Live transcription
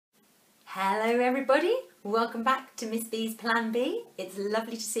Hello everybody, welcome back to Miss B's Plan B. It's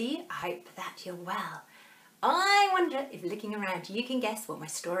lovely to see you. I hope that you're well. I wonder if looking around you can guess what my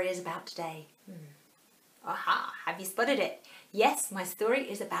story is about today. Aha, have you spotted it? Yes, my story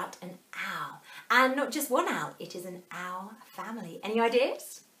is about an owl. And not just one owl, it is an owl family. Any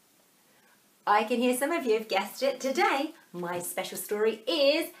ideas? I can hear some of you have guessed it. Today, my special story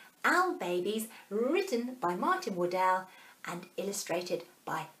is Owl Babies, written by Martin Waddell and illustrated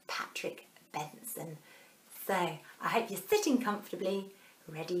by Patrick Benson. So, I hope you're sitting comfortably,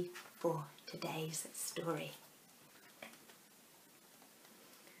 ready for today's story.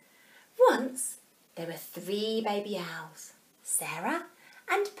 Once, there were 3 baby owls, Sarah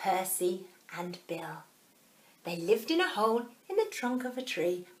and Percy and Bill. They lived in a hole in the trunk of a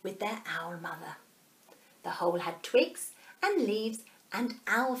tree with their owl mother. The hole had twigs and leaves and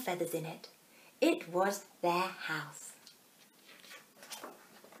owl feathers in it. It was their house.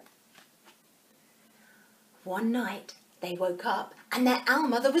 One night they woke up and their owl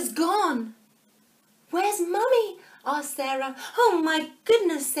mother was gone. "Where's Mummy?" asked Sarah. "Oh my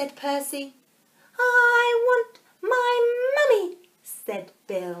goodness," said Percy. "I want my mummy," said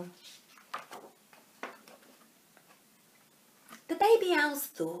Bill. The baby owls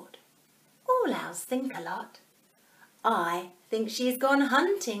thought, "All owls think a lot." "I think she's gone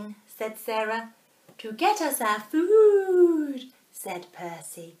hunting," said Sarah. "To get us our food," said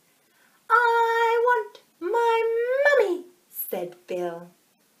Percy. "I want my mummy," said Bill.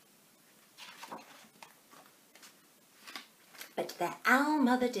 But their owl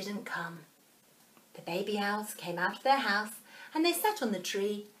mother didn't come. The baby owls came out of their house and they sat on the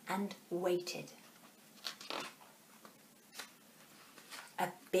tree and waited. A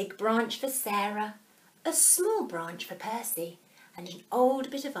big branch for Sarah, a small branch for Percy, and an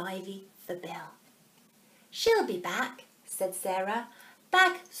old bit of ivy for Bill. "She'll be back," said Sarah.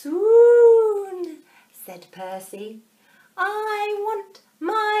 "Back soon," said Percy. "I want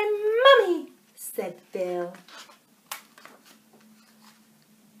my mummy," said Bill.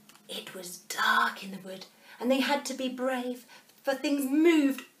 It was dark in the wood and they had to be brave, for things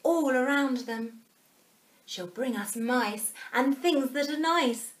moved all around them. "She'll bring us mice and things that are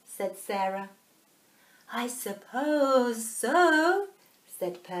nice," said Sarah. "I suppose so,"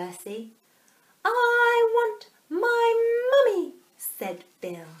 said Percy. "I want my mummy," said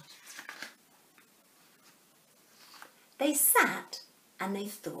Bill. They sat and they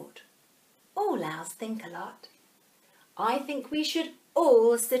thought. All owls think a lot. "I think we should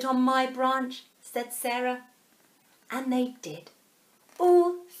all sit on my branch," said Sarah. And they did,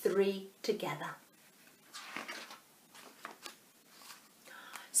 all 3 together.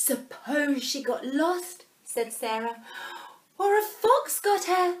 "Suppose she got lost," said Sarah. "Or a fox got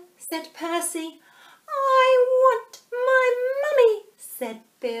her," said Percy. "I want my mummy," said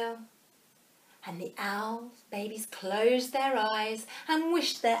Bill. And the owl babies closed their eyes and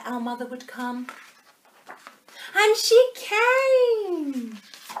wished their owl mother would come. And she came!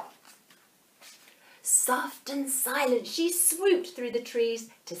 Soft and silent she swooped through the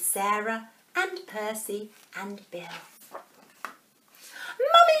trees to Sarah and Percy and Bill.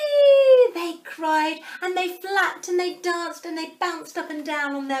 "Mummy!" they cried, and they flapped and they danced and they bounced up and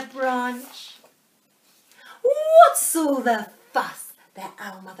down on their branch. "What's all the fuss?" their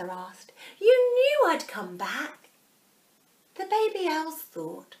owl mother asked. "You knew I'd come back." The baby owls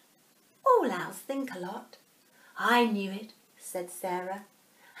thought, "All owls think a lot." "I knew it," said Sarah.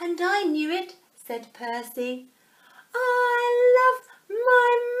 "And I knew it," said Percy. "I love my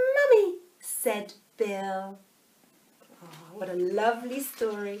mummy," said Bill. Oh, what a lovely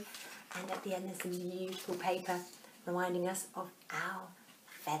story. And at the end there's some beautiful paper reminding us of owl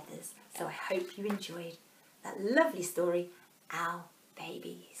feathers. So I hope you enjoyed that lovely story, Owl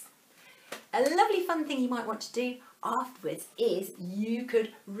Babies. A lovely fun thing you might want to do afterwards is you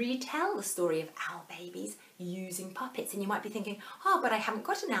could retell the story of Owl Babies using puppets. And you might be thinking, "Oh, but I haven't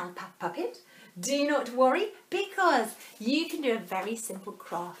got an owl puppet." Do not worry, because you can do a very simple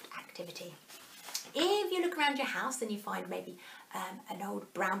craft activity. If you look around your house and you find maybe an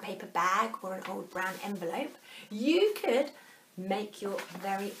old brown paper bag or an old brown envelope, you could make your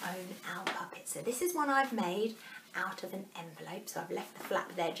very own owl puppet. So this is one I've made out of an envelope. So I've left the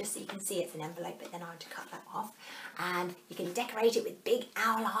flap there just so you can see it's an envelope, but then I want to cut that off. And you can decorate it with big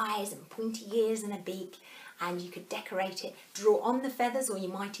owl eyes and pointy ears and a beak. And you could decorate it, draw on the feathers, or you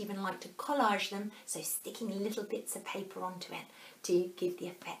might even like to collage them, so sticking little bits of paper onto it to give the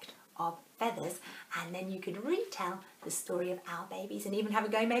effect of feathers. And then you could retell the story of Owl Babies and even have a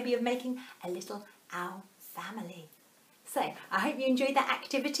go maybe of making a little owl family. So I hope you enjoyed that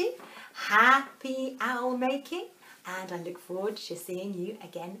activity. Happy owl making, and I look forward to seeing you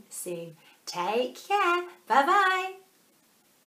again soon. Take care. Bye bye.